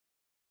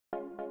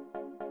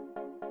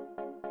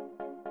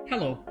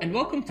Hello, and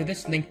welcome to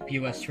this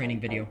LinkedPOS training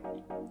video.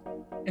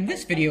 In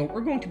this video, we're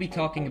going to be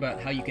talking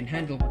about how you can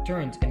handle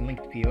returns in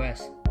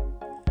LinkedPOS.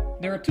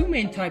 There are two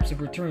main types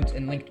of returns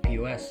in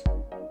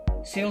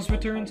LinkedPOS: sales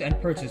returns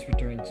and purchase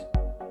returns.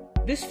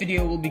 This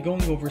video will be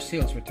going over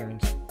sales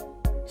returns.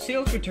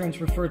 Sales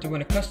returns refer to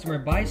when a customer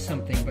buys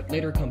something but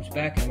later comes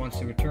back and wants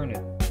to return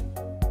it.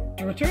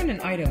 To return an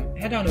item,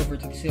 head on over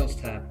to the Sales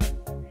tab.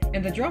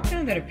 In the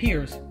drop-down that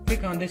appears,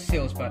 click on this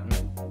Sales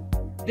button.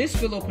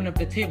 This will open up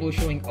the table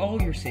showing all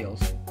your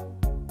sales.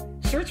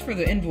 Search for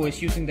the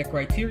invoice using the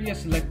criteria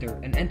selector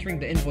and entering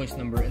the invoice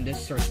number in this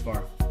search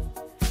bar.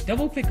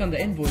 Double-click on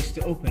the invoice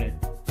to open it.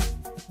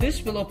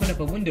 This will open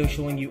up a window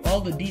showing you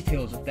all the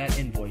details of that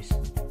invoice.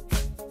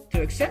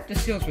 To accept the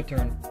sales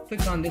return,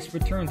 click on this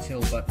Return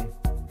Sale button.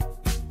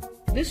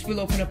 This will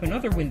open up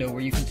another window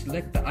where you can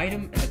select the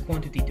item and the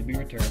quantity to be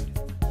returned.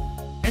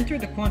 Enter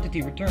the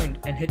quantity returned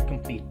and hit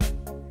Complete.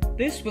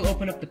 This will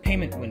open up the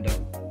payment window.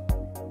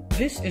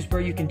 This is where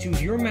you can choose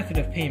your method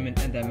of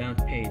payment and the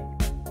amount paid.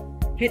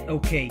 Hit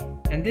OK,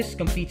 and this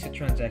completes the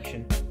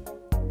transaction.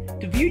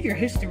 To view your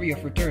history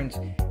of returns,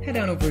 head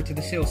on over to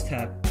the Sales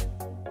tab.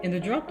 In the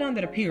drop-down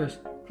that appears,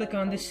 click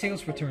on this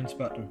Sales Returns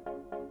button.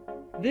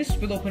 This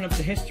will open up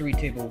the history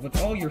table with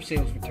all your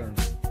sales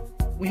returns.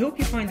 We hope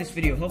you find this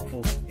video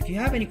helpful. If you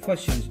have any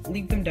questions,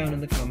 leave them down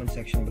in the comment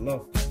section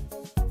below.